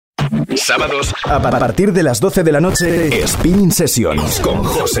Sábados, a partir de las 12 de la noche, Spinnin Sessions con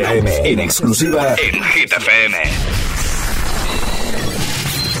José A.M. en exclusiva en Hit FM.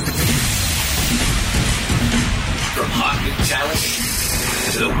 From hot new talent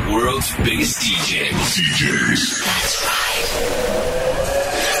to the world's biggest DJs. That's right.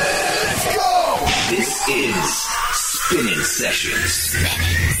 Let's go! This is Spinnin Sessions.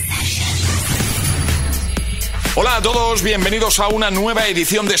 Hola a todos, bienvenidos a una nueva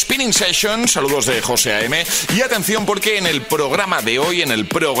edición de Spinnin Sessions. Saludos de José A.M. Y atención porque en el programa de hoy, en el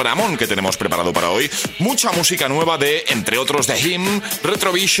programón que tenemos preparado para hoy, mucha música nueva de, entre otros, The Him,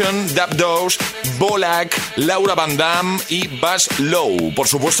 Retrovision, Dub Dogs, Bolak, Laura Van Damme y Buzz Lowe. Por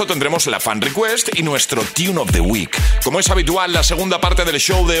supuesto tendremos la Fan Request y nuestro Tune of the Week. Como es habitual, la segunda parte del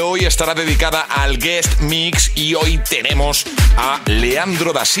show de hoy estará dedicada al Guest Mix y hoy tenemos a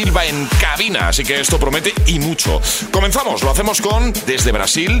Leandro da Silva en cabina, así que esto promete y mucho. Comenzamos, lo hacemos con, desde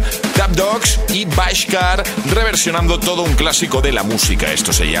Brasil, Dub Dogs y Bashkar, reversionando todo un clásico de la música.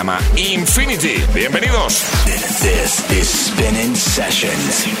 Esto se llama Infinity. Bienvenidos. This is Spinnin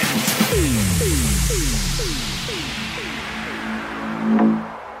Sessions.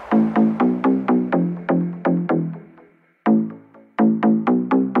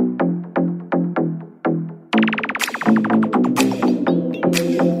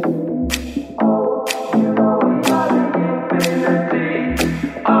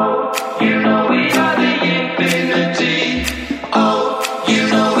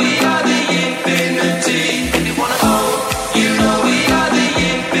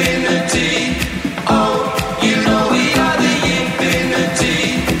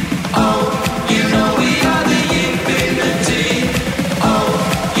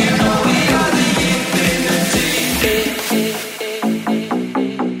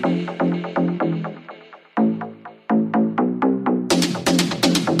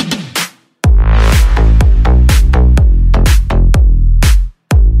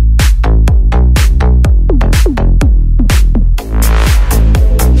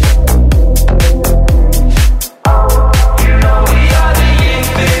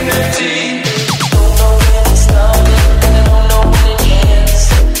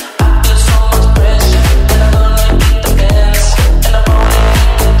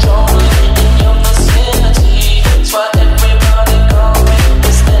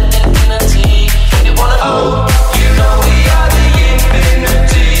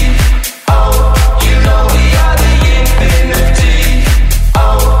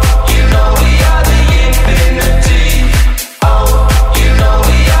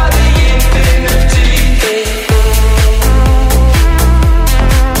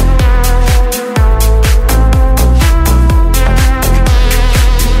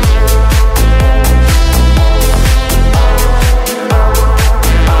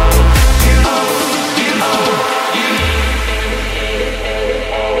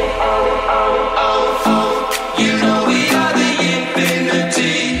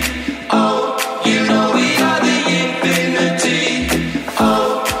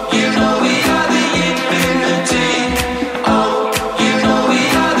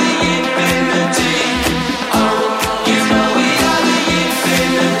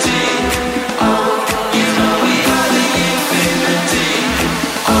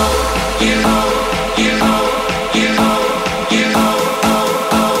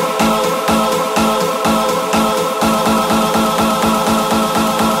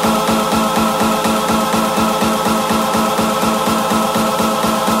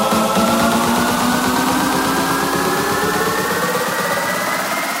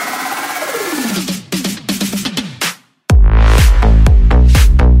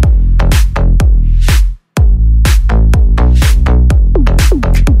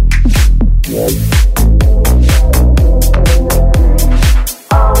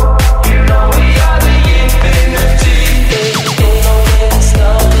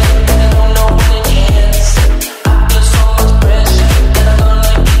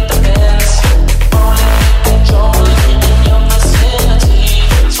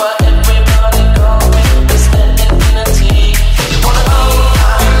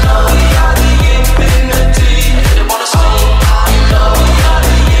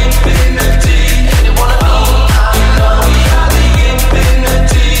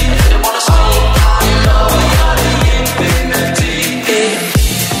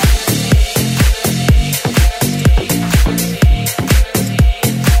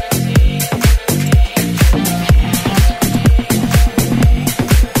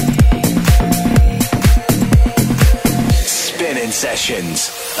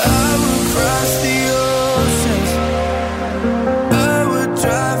 Sessions. I would cross the oceans, I would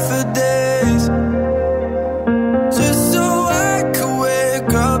drive for days.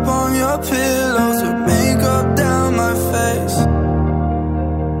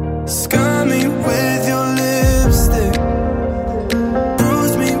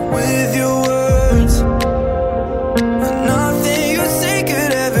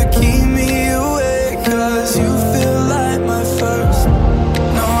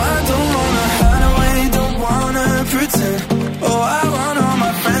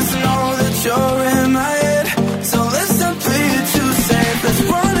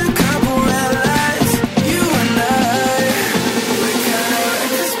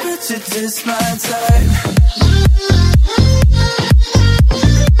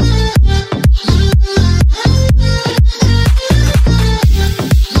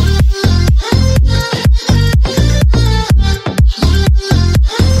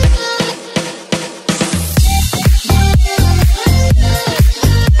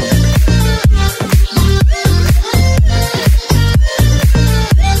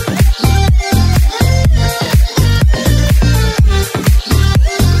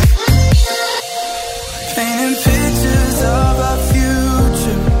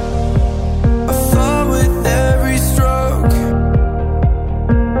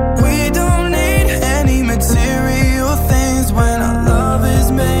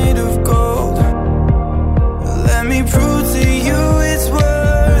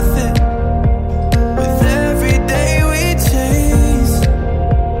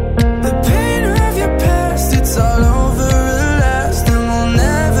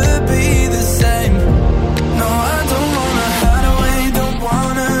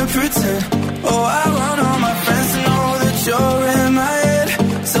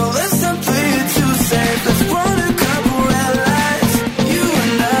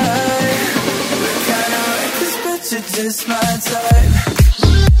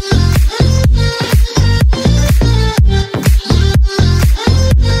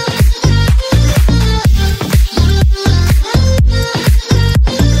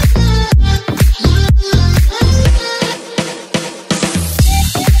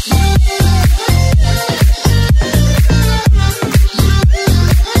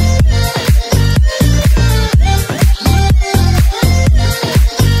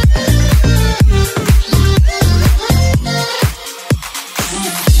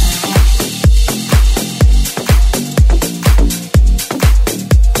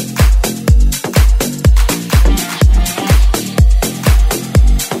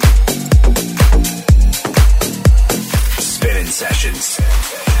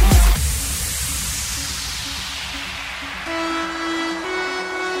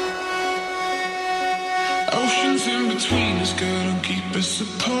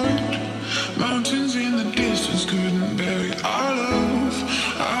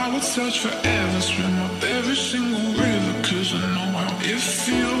 touch forever, swim up every single river, 'cause I know how it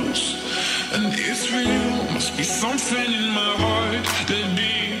feels, and it's real. Must be something in my heart that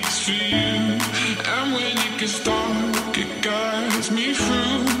beats for you, and when it gets dark, it guides me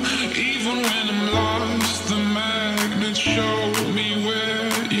through. Even when I'm lost, the magnets show me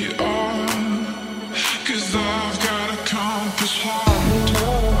where you are, 'cause I've got a compass heart. No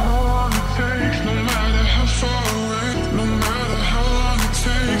matter how long it takes, no matter how far away, no matter how long it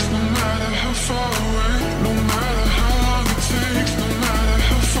takes, no matter how far away, no matter how long it takes, no matter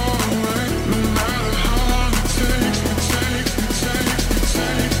how far away, no matter how long it takes, it takes, it takes, it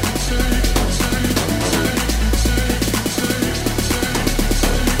takes, it takes, it takes, it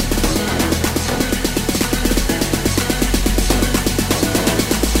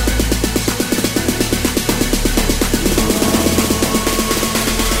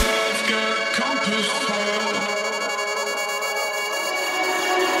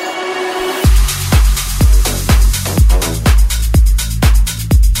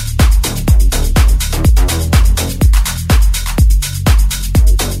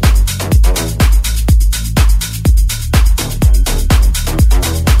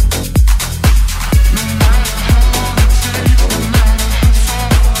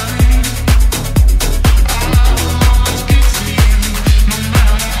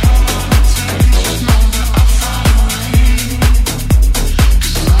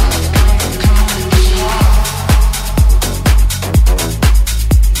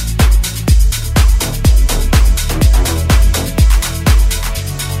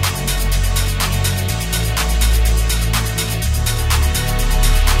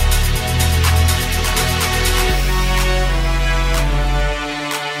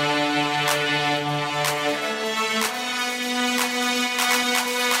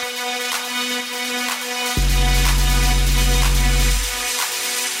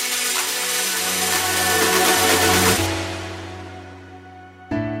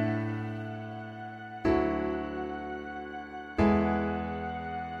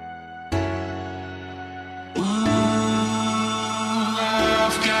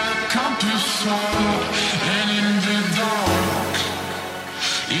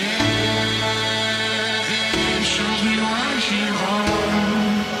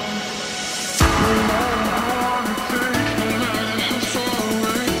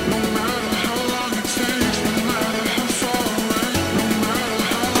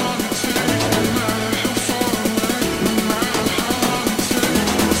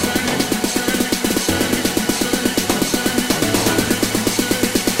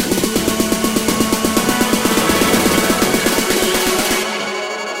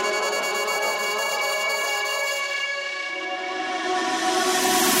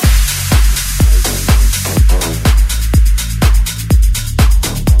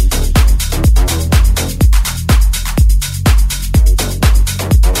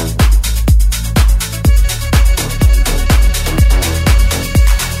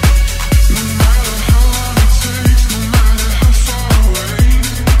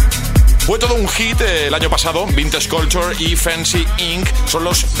Fue todo un hit el año pasado. Vintage Culture y Fancy Inc. son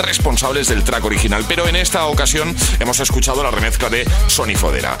los responsables del track original, pero en esta ocasión hemos escuchado la remezcla de Sonny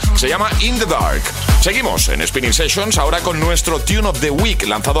Fodera. Se llama In the Dark. Seguimos en Spinnin Sessions, ahora con nuestro Tune of the Week,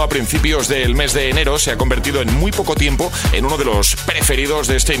 lanzado a principios del mes de enero. Se ha convertido en muy poco tiempo en uno de los preferidos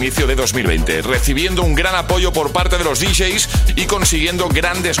de este inicio de 2020, recibiendo un gran apoyo por parte de los DJs y consiguiendo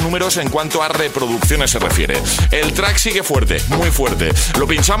grandes números en cuanto a reproducciones se refiere. El track sigue fuerte, muy fuerte. Lo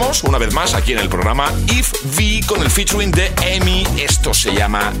pinchamos una vez más aquí en el programa If V con el featuring de Emi. Esto se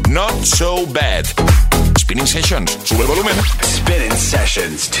llama Not So Bad. Spinnin Sessions, sube el volumen. Spinnin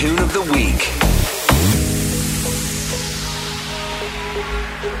Sessions, Tune of the Week.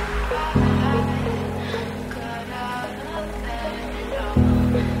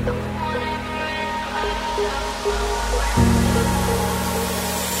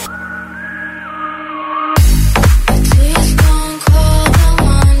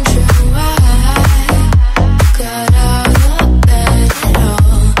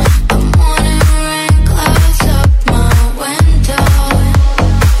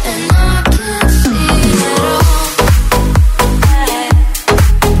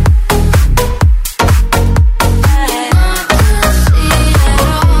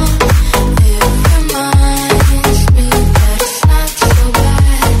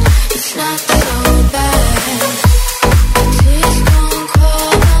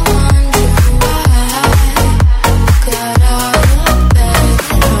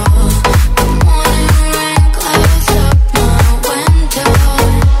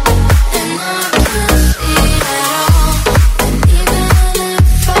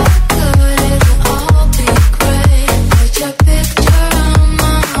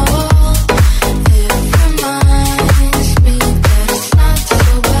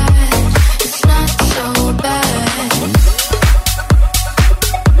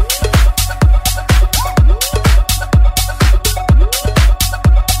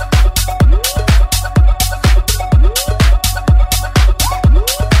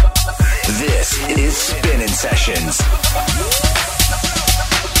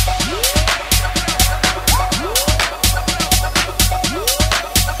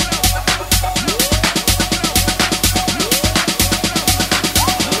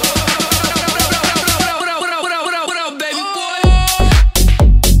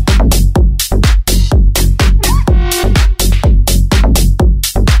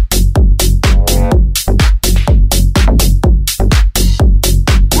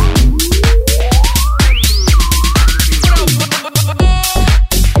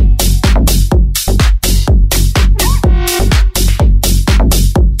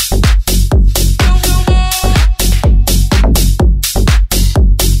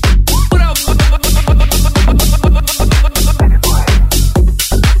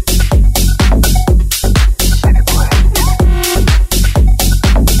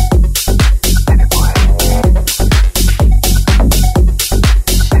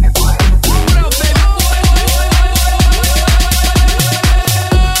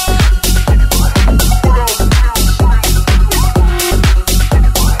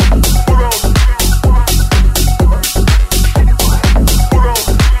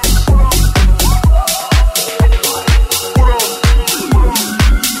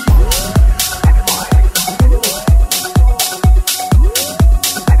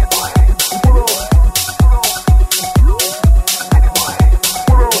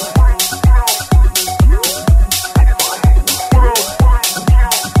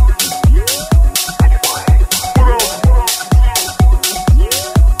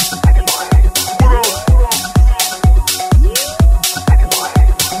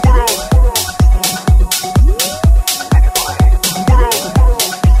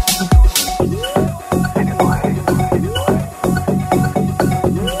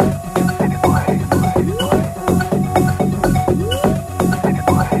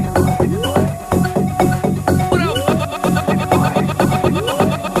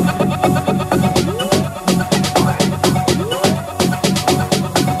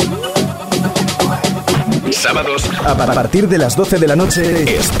 pasados. A partir de las 12 de la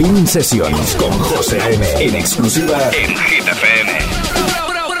noche, Spinnin Sessions con José A.M. en exclusiva En Hit FM.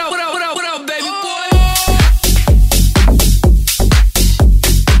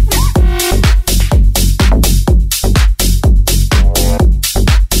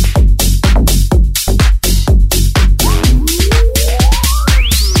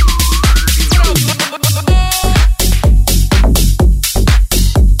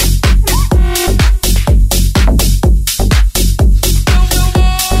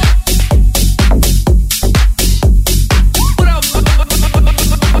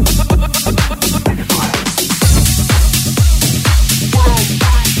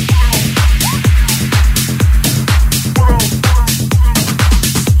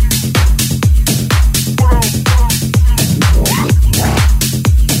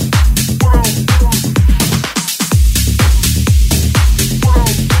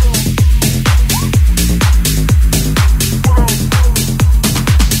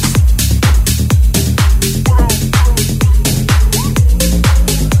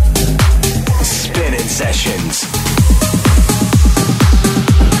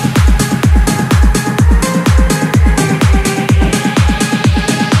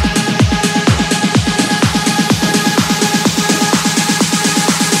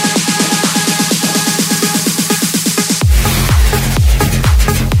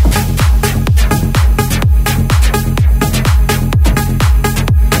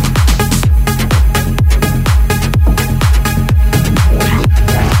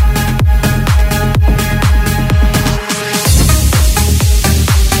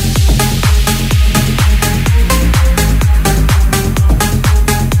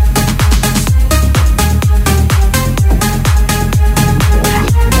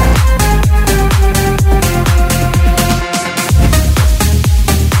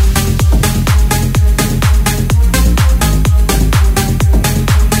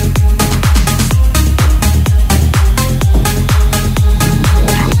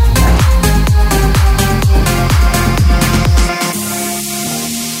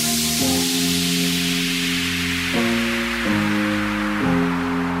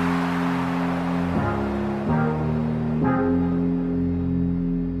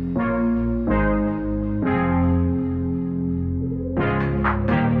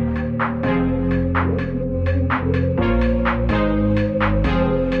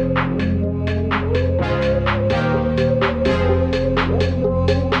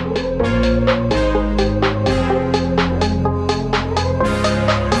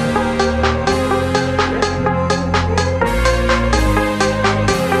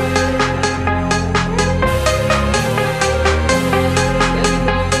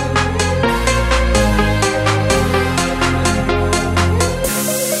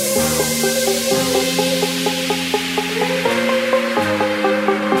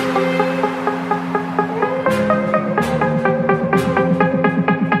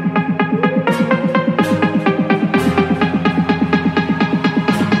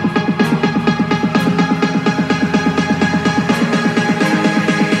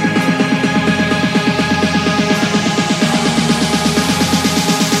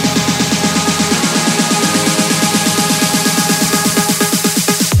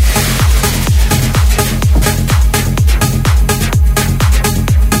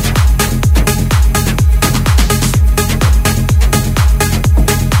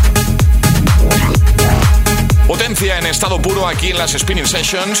 En estado puro aquí en las Spinnin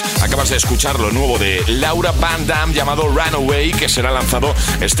Sessions. Acabas de escuchar lo nuevo de Laura Van Damme llamado Runaway, que será lanzado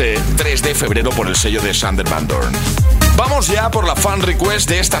este 3 de febrero por el sello de Sander Van Doorn. Vamos ya por la fan request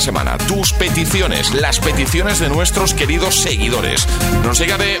de esta semana. Tus peticiones, las peticiones de nuestros queridos seguidores. Nos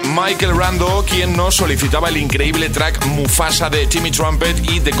llega de Michael Rando, quien nos solicitaba el increíble track Mufasa de Timmy Trumpet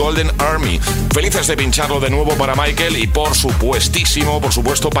y The Golden Army. Felices de pincharlo de nuevo para Michael y por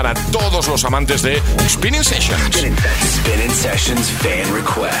supuesto para todos los amantes de Spinnin Sessions. Spinnin Sessions fan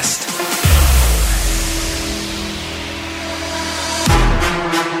request.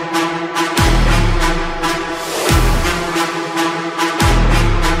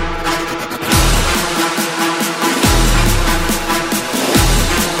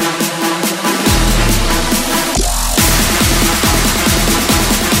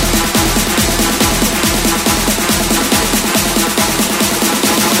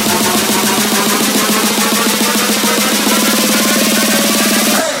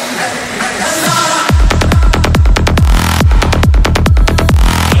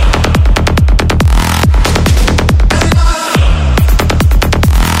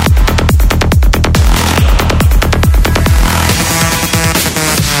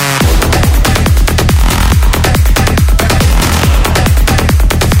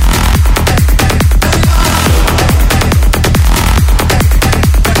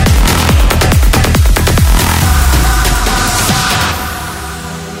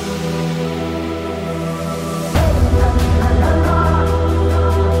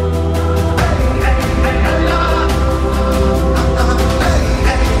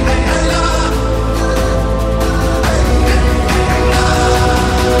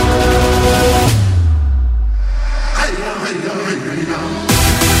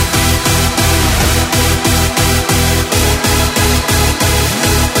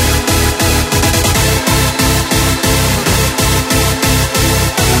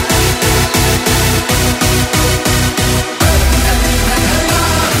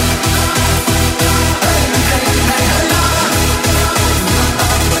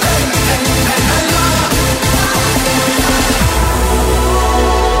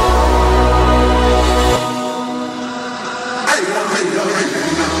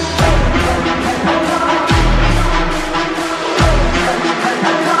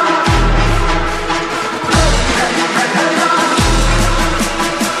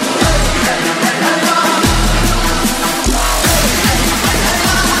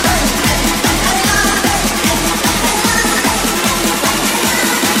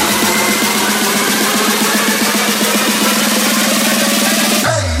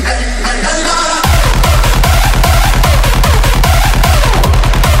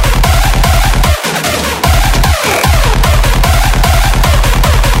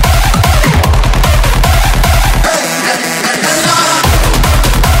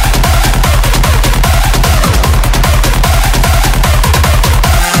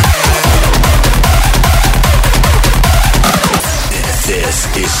 This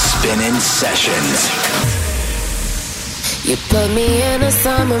is Spinnin Sessions. You put me in a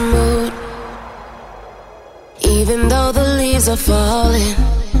summer mood, even though the leaves are falling.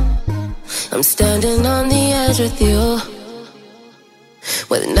 I'm standing on the edge with you,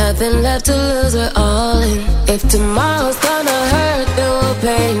 with nothing left to lose, we're all in. If tomorrow's gonna hurt, then we'll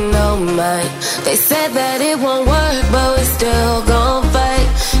pay no mind. They said that it won't work, but we're still gon' fight.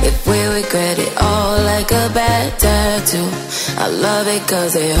 If we regret it all like a bad tattoo, I love it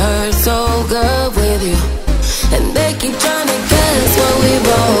cause it hurts so good with you. And they keep trying to guess what we've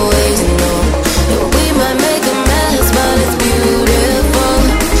always known, and we might make a mess, but it's beautiful.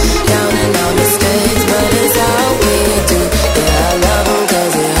 Counting our mistakes, but it's how we do. Yeah, I love them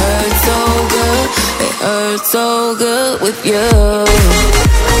cause it hurts so good. It hurts so good with you.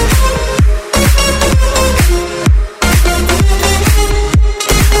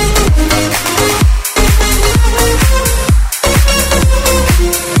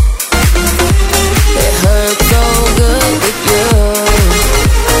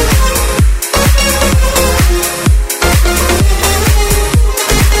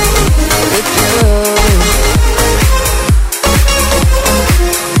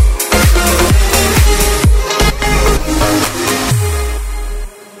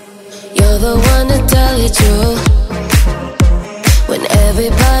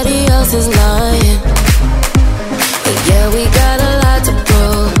 Is lying, but yeah, we got a lot to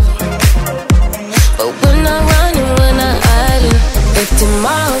prove. But we're not running, we're not hiding. If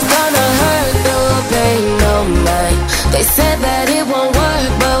tomorrow's gonna hurt, then we'll pay no mind. They said that it won't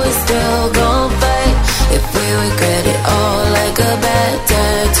work, but we still gon' fight. If we regret it all like a bad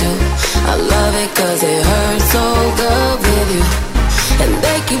tattoo, I love it cause it hurts so good with you. And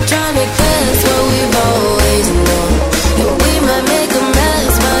they keep trying to guess what we've always known, and we might make a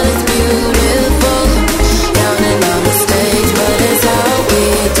mess, but it's beautiful. Counting our mistakes, but it's how we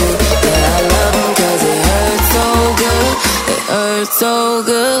do. Yeah, I love them cause it hurts so good. It hurts so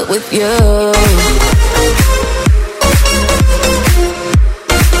good with you.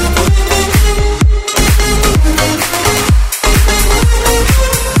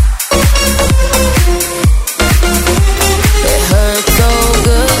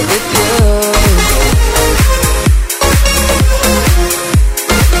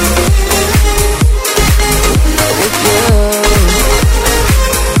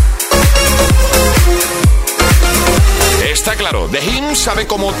 Sabe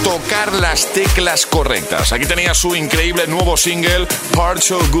cómo tocar las teclas correctas. Aquí tenía su increíble nuevo single Part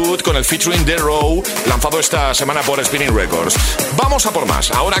So Good con el featuring The Row, lanzado esta semana por Spinnin Records. Vamos a por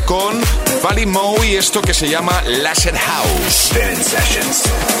más, ahora con Valley Mo y esto que se llama Laser House. Spinnin Sessions.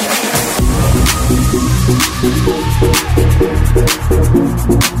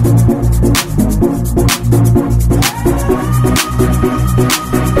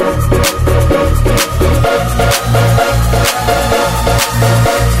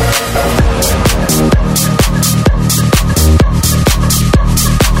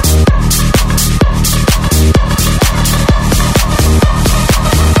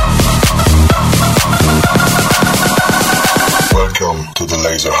 Welcome to the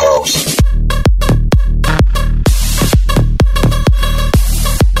Laser House.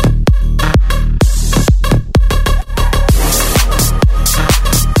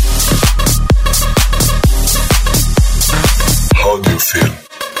 How do you feel?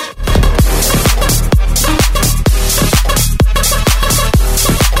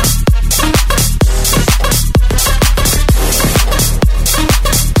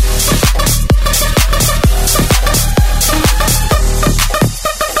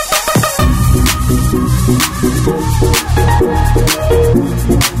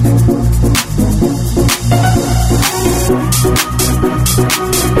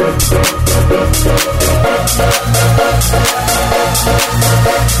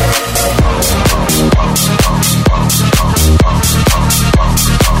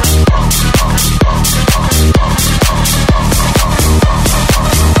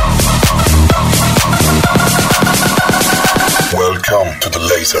 Welcome to the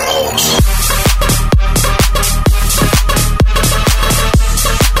Laser House.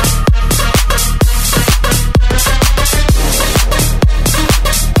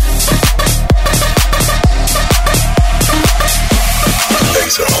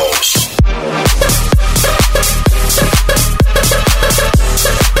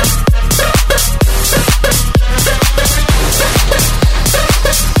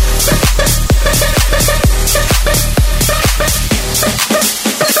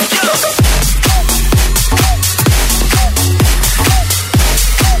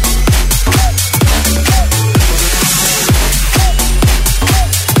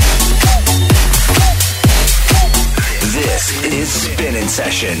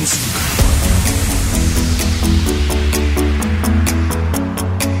 Sessions.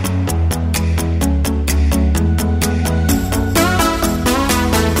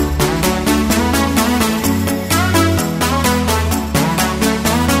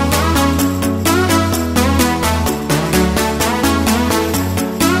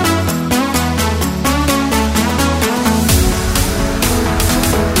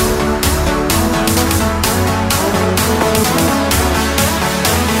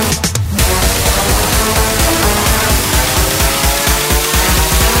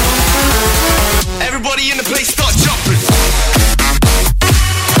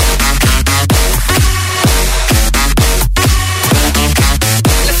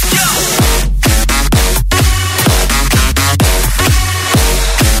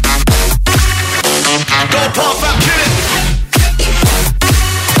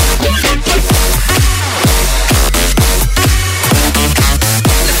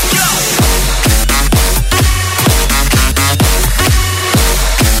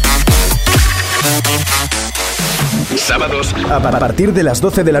 Sábados a partir de las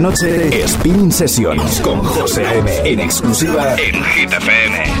 12 de la noche, Spinnin Sessions con José A.M. en exclusiva en Hit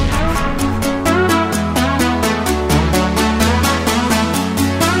FM.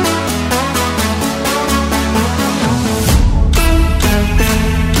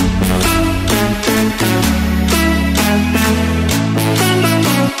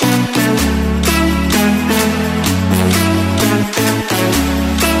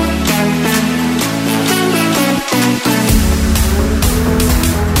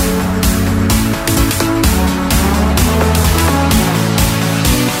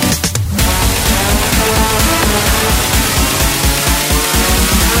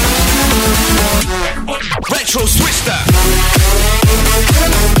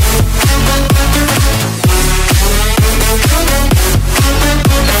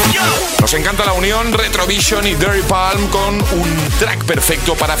 Nos encanta la unión Retrovision y Dirty Palm con un track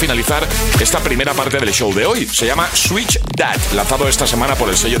perfecto para finalizar esta primera parte del show de hoy. Se llama Switch That, lanzado esta semana por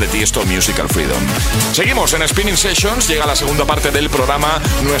el sello de Tiesto Musical Freedom. Seguimos en Spinnin Sessions, llega la segunda parte del programa,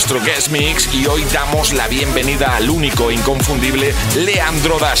 nuestro guest mix, y hoy damos la bienvenida al único e inconfundible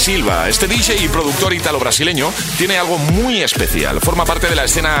Leandro da Silva. Este DJ y productor italo-brasileño tiene algo muy especial. Forma parte de la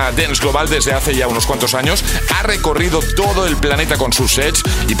escena dance global desde hace ya unos cuantos años, ha recorrido todo el planeta con sus sets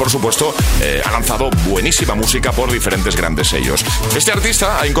y, por supuesto, ha lanzado buenísima música por diferentes grandes sellos. Este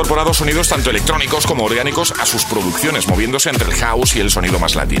artista ha incorporado sonidos tanto electrónicos como orgánicos a sus producciones, moviéndose entre el house y el sonido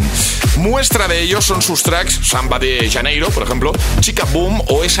más latín. Muestra de ello son sus tracks Samba de Janeiro, por ejemplo, Chica Boom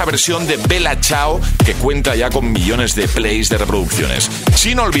o esa versión de Bella Ciao que cuenta ya con millones de plays de reproducciones.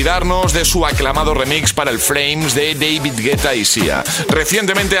 Sin olvidarnos de su aclamado remix para el Flames de David Guetta y Sia.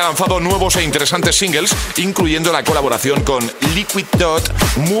 Recientemente ha lanzado nuevos e interesantes singles, incluyendo la colaboración con Liquid Dot,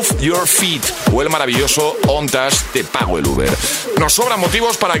 Move Your Feet o el maravilloso Ontas Te Pago el Uber. Nos sobran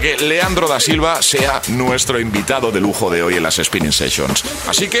motivos para que Leandro da Silva sea nuestro invitado de lujo de hoy en las Spinnin Sessions.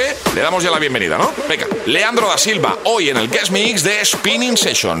 Así que le damos ya la bienvenida, ¿no? Venga, Leandro da Silva, hoy en el guest mix de Spinnin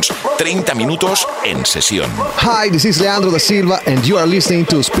Sessions. 30 minutos en sesión. Hi, this is Leandro da Silva and you are listening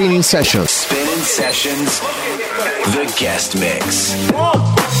to Spinnin Sessions. Spinnin Sessions, the guest mix.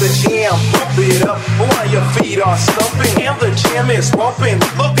 The jam, pump it up while your feet are stumping and the jam is bumping.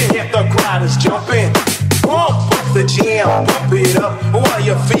 Looking at the crowd is jumping. Pump the jam, pump it up while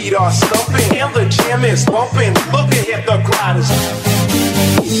your feet are stumping and the jam is bumping. Looking at the crowd is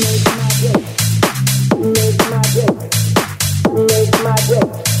make my day, make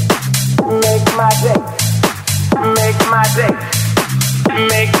my day, make my day,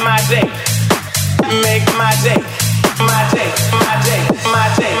 make my day, make my day, my day, my day, my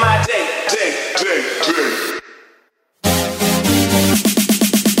day, my day, day, day, day.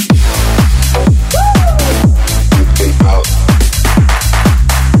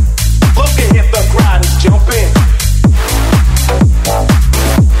 Looking at the crowd is jumping.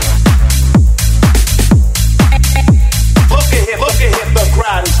 Looking at the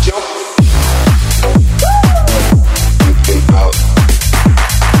crowd is jumping.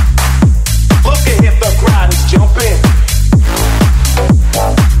 Looking at the crowd is jumping.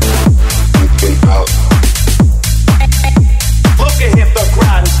 Looking at the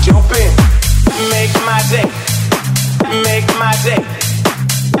crowd is jumping. Make my day. Make my day.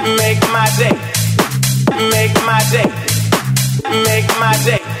 Make my day. Make my day. Make my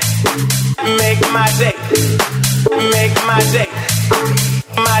day. Make my day. Make my day.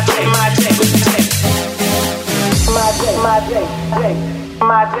 My day, my day, day. My day, my day, day.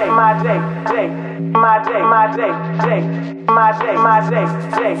 My day, my day, day. My day, my day, day. my day, my day,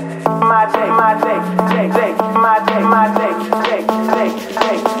 day, my day, my day, day, day, my day, my day, day, day,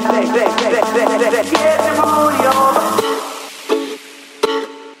 day, day, day, day, day, day. Get your booty on the,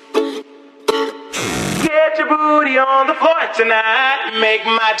 get your booty on the floor tonight. Make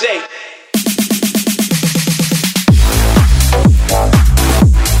my day.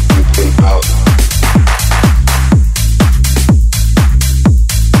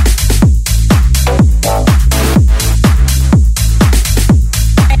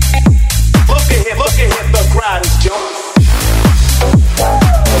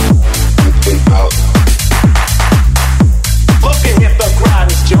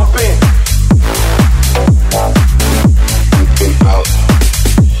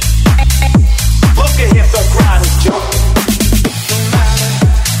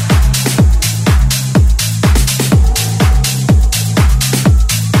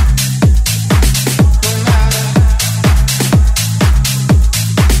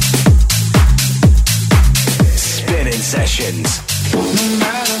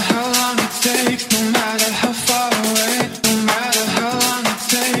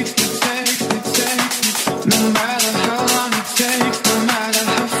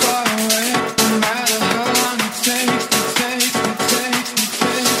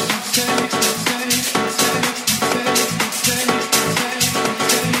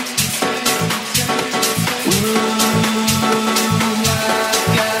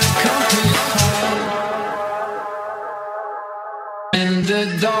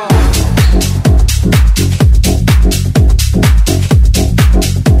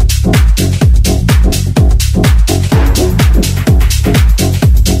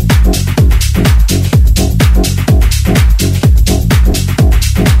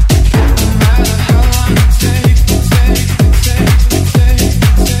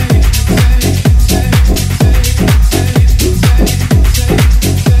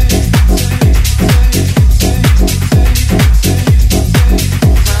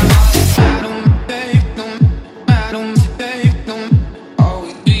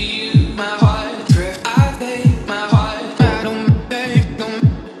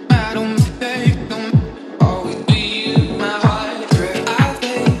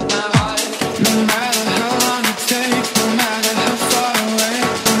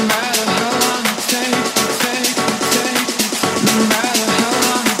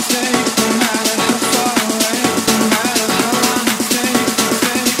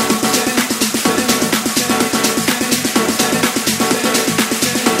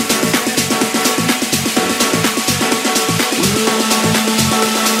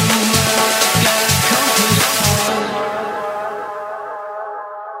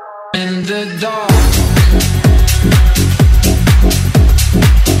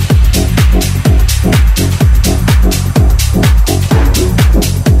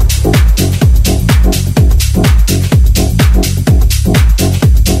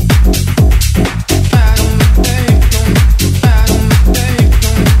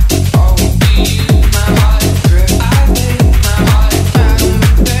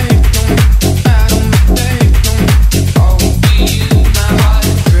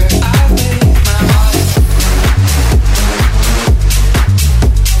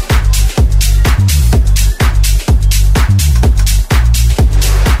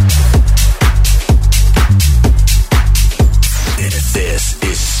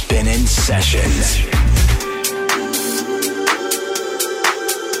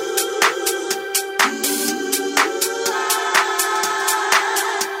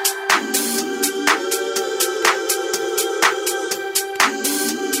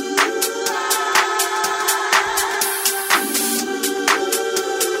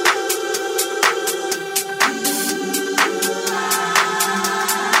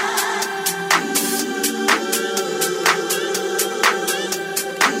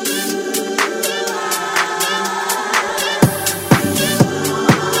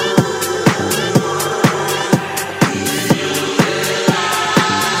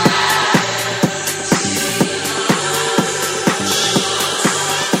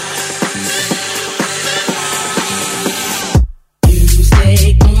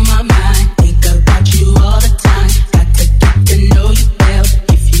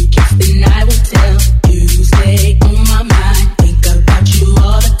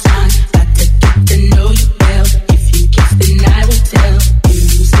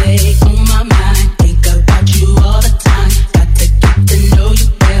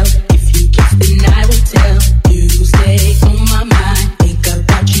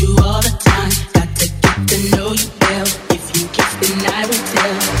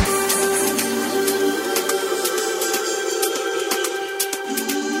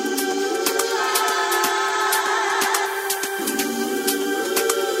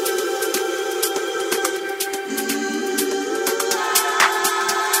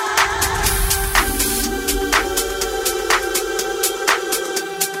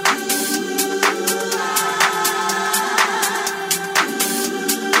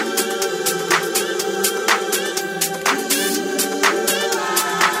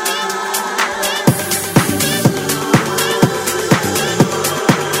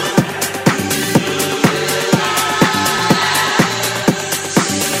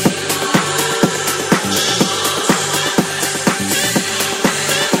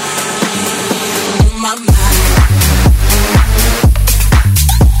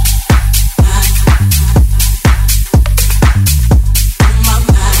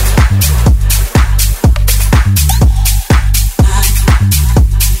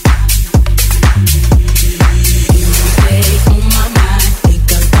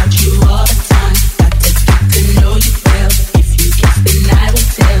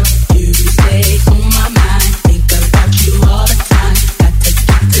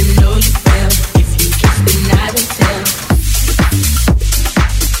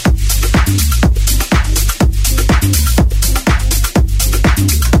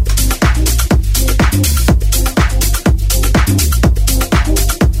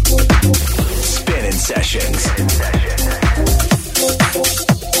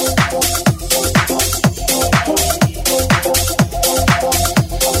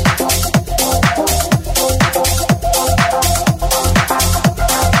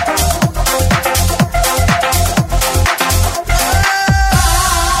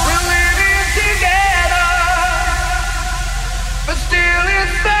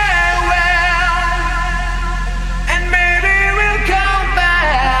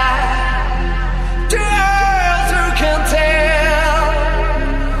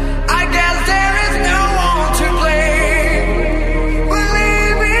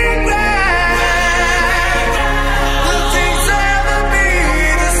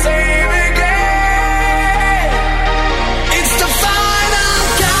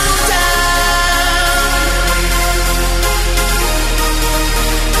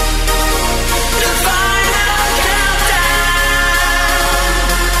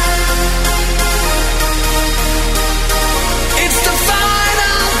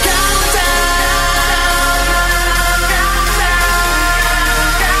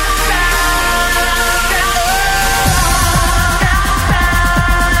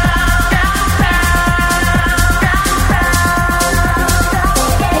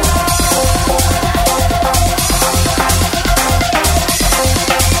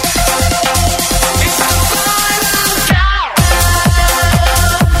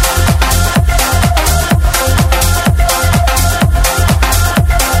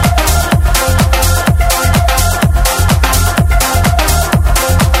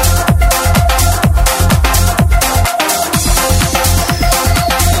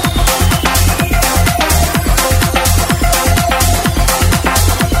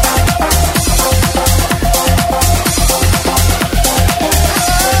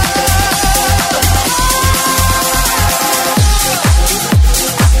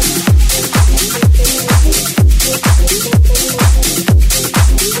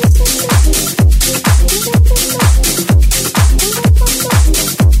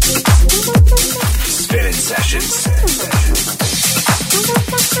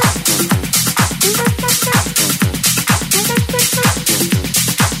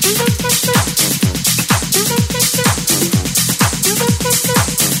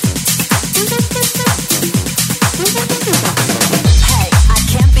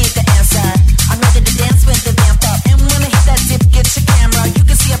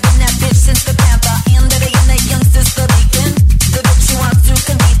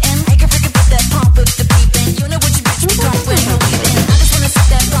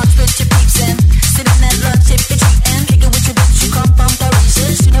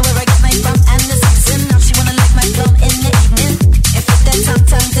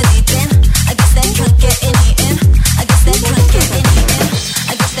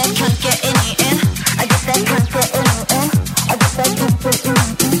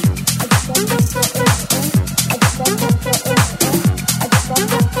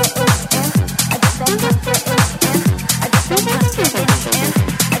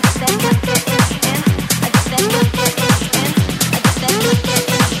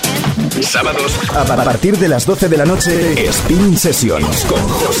 sábados, a partir de las 12 de la noche, Spinnin Sessions con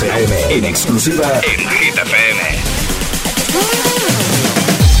José A.M. en exclusiva en Hit FM.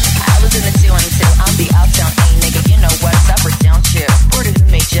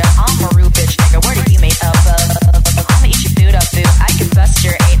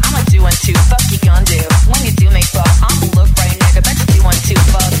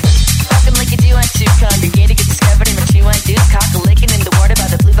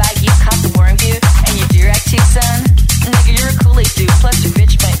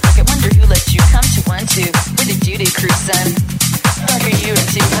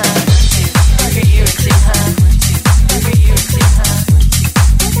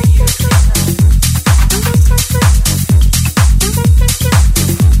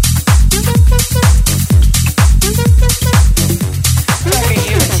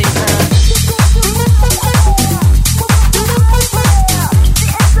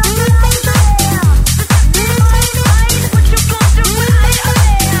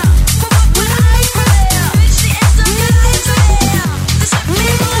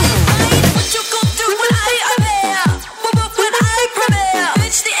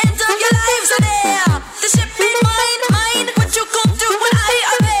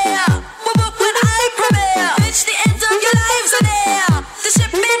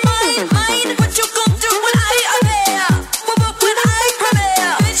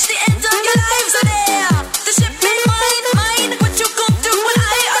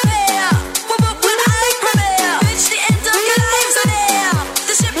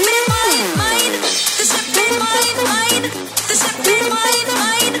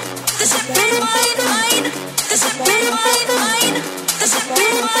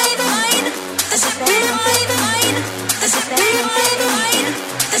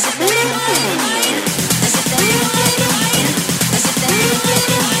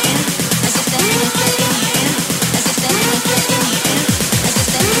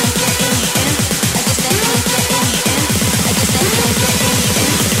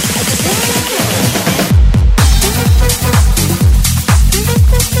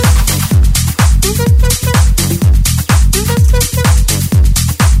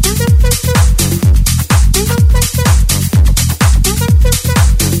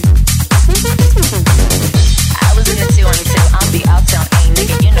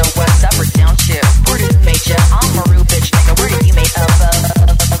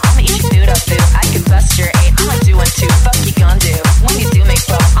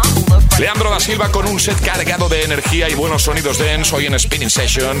 Set cargado de energía y buenos sonidos dance hoy en Spinnin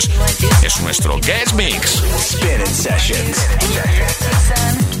Sessions. Es nuestro guest mix. Spinnin Sessions.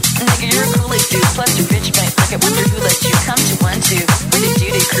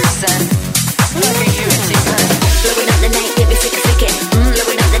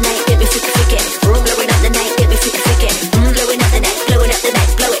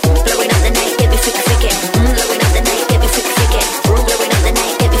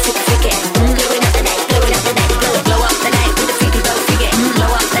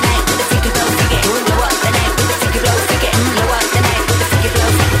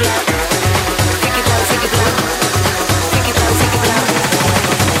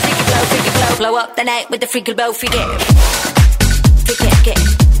 Blow up the night with the freaky blow, freak it. Freak it, get.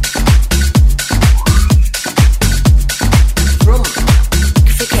 Room.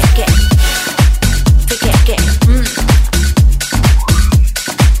 Freak it, get. Freak it, get.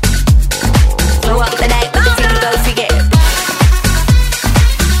 Blow up the night with the freaky blow, freak it.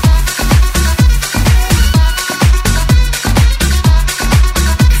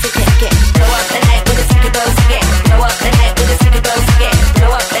 Blow up the night with the freaky blow, freak it.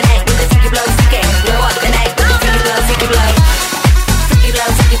 Blow up the night with the freaky blow, freaky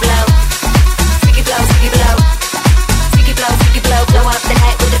blow.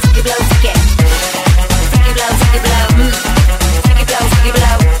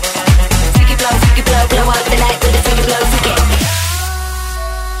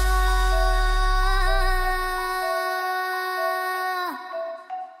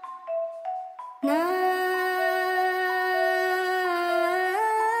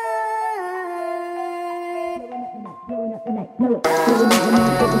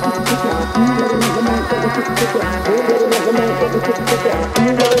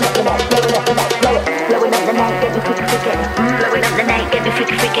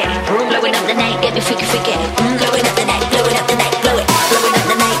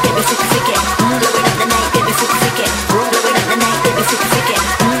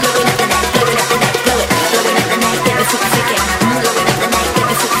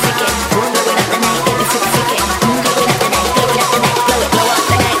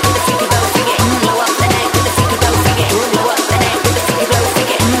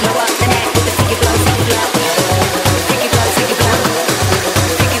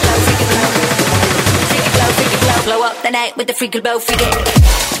 freak about forget.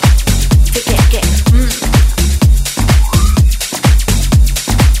 Forget.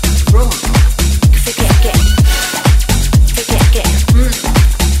 Room. Forget.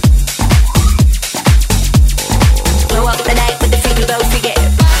 Blow up the night with the freak about forget.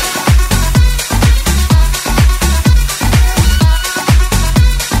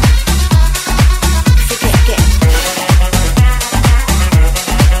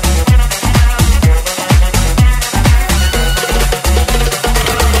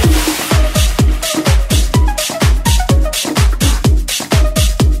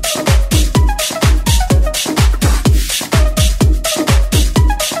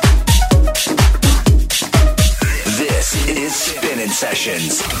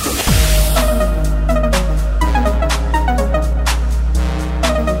 Sessions.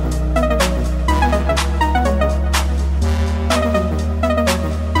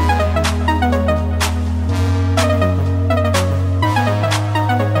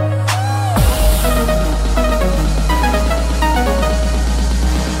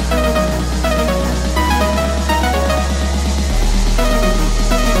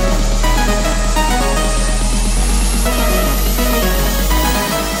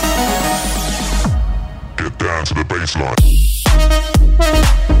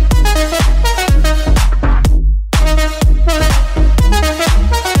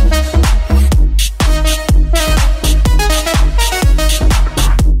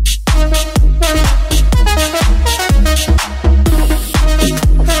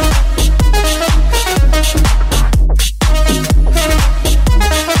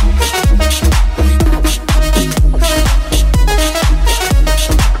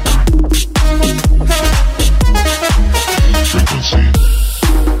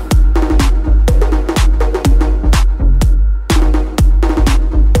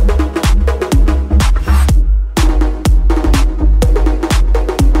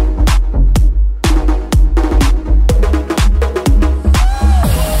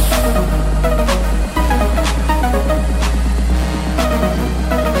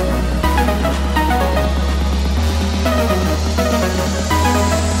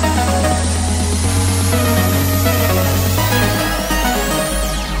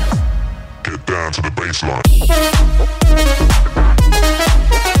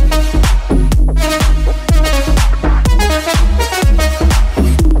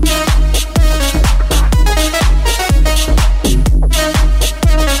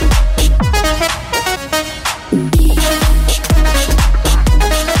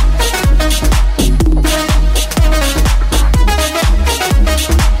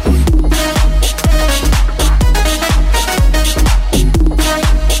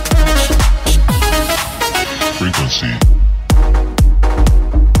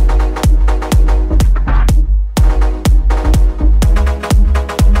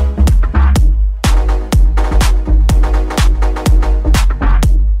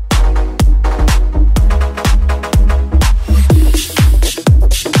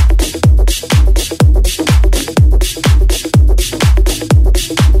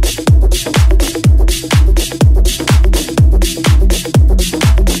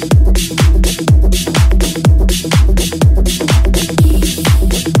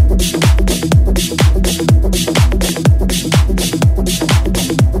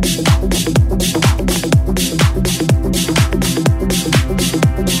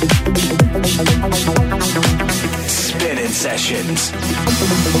 Sessions.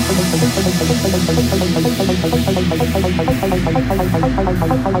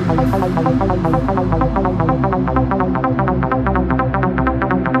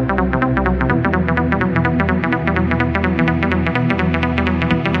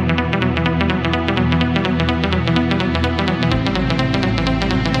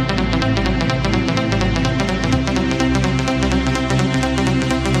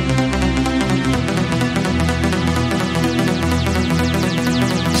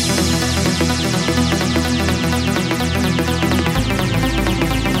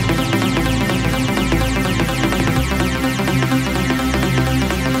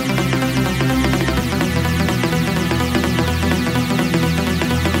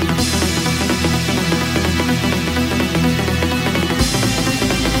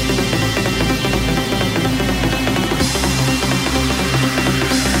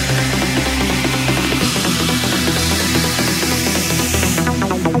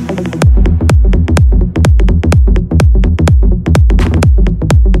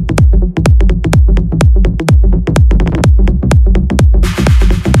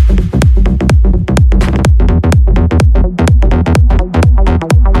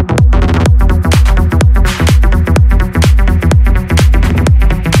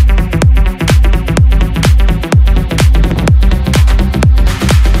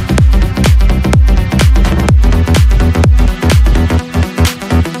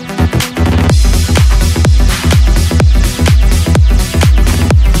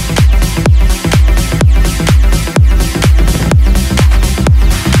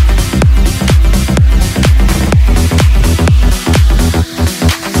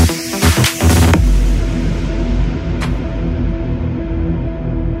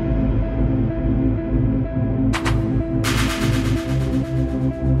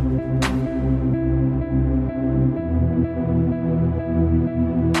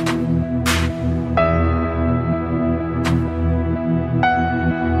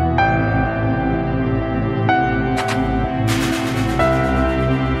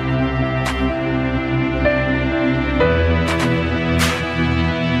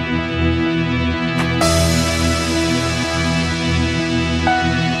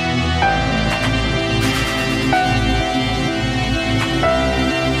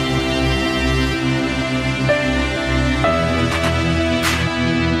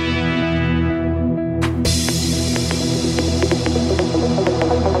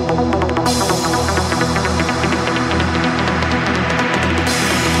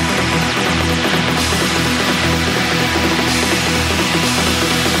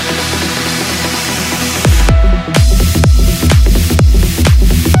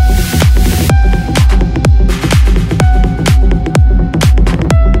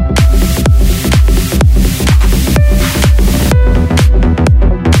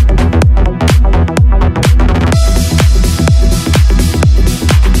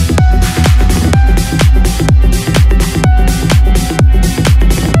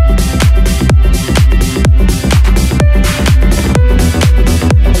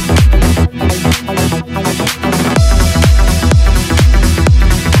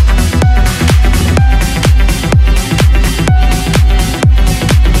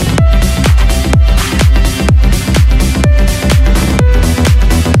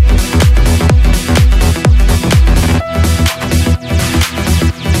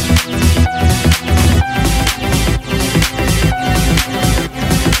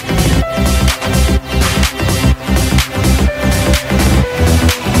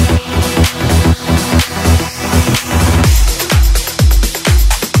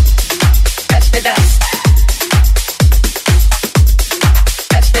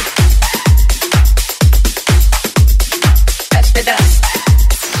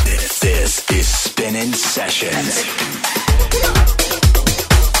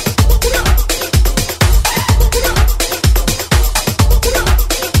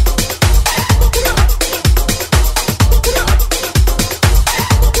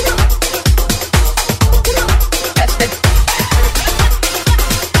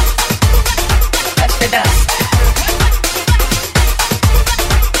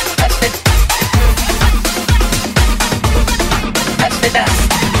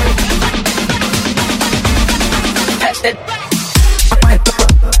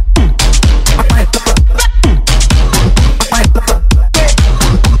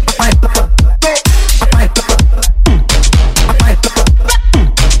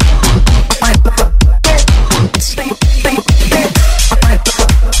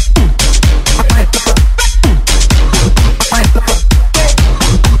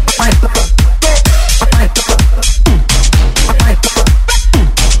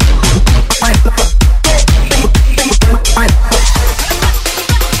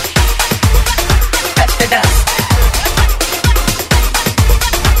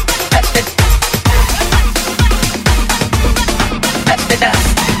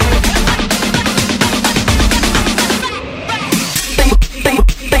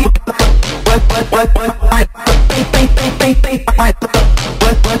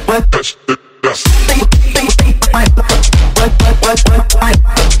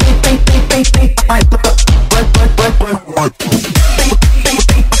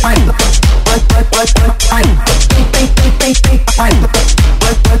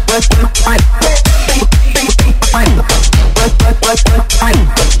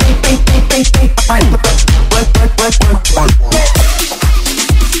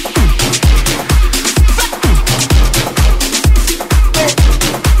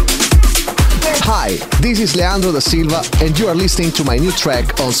 Hi, this is Leandro da Silva, and you are listening to my new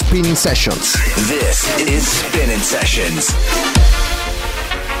track on Spinnin Sessions. This is Spinnin Sessions.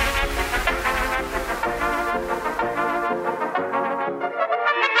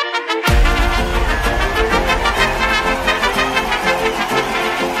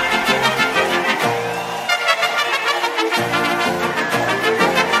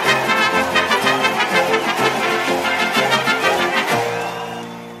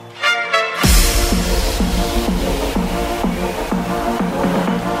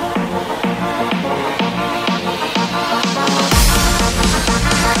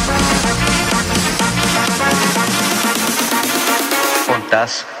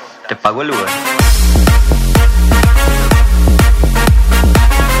 Te pago el Uber.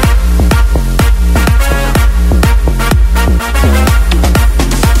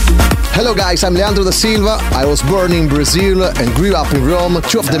 Hello guys, I'm Leandro da Silva. I was born in Brazil and grew up in Rome,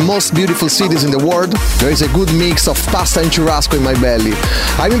 two of the most beautiful cities in the world. There is a good mix of pasta and churrasco in my belly.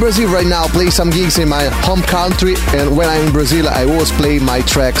 I'm in Brazil right now, playing some gigs in my home country, and when I'm in Brazil, I always play my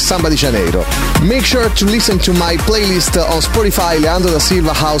track Samba de Janeiro. Make sure to listen to my playlist on Spotify, Leandro da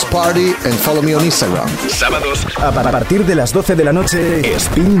Silva House Party, and follow me on Instagram. Sábados a partir de las 12 de la noche,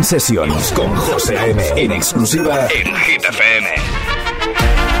 Spinnin Sessions con José A.M. en exclusiva en Hit FM.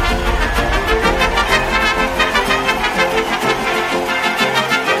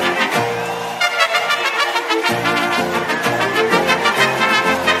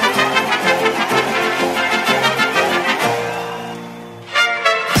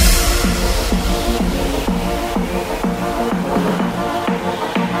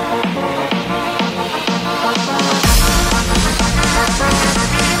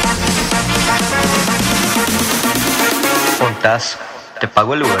 Te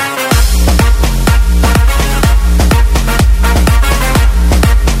pago el Uber.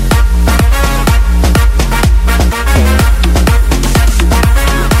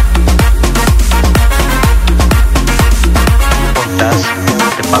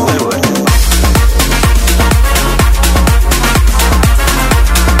 Te pago el Uber.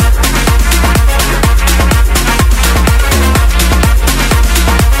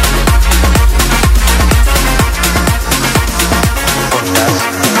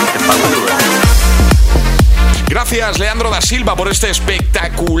 Gracias, Leandro da Silva, por este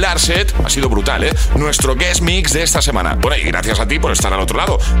espectacular set. Ha sido brutal, ¿eh? Nuestro guest mix de esta semana. Bueno, y gracias a ti por estar al otro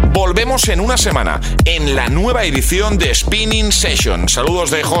lado. Volvemos en una semana, en la nueva edición de Spinnin Session. Saludos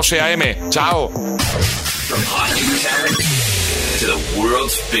de José A.M. Chao. From hot new talent to the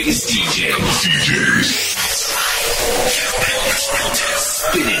world's biggest DJs.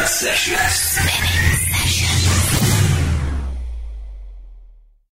 Spinnin Sessions.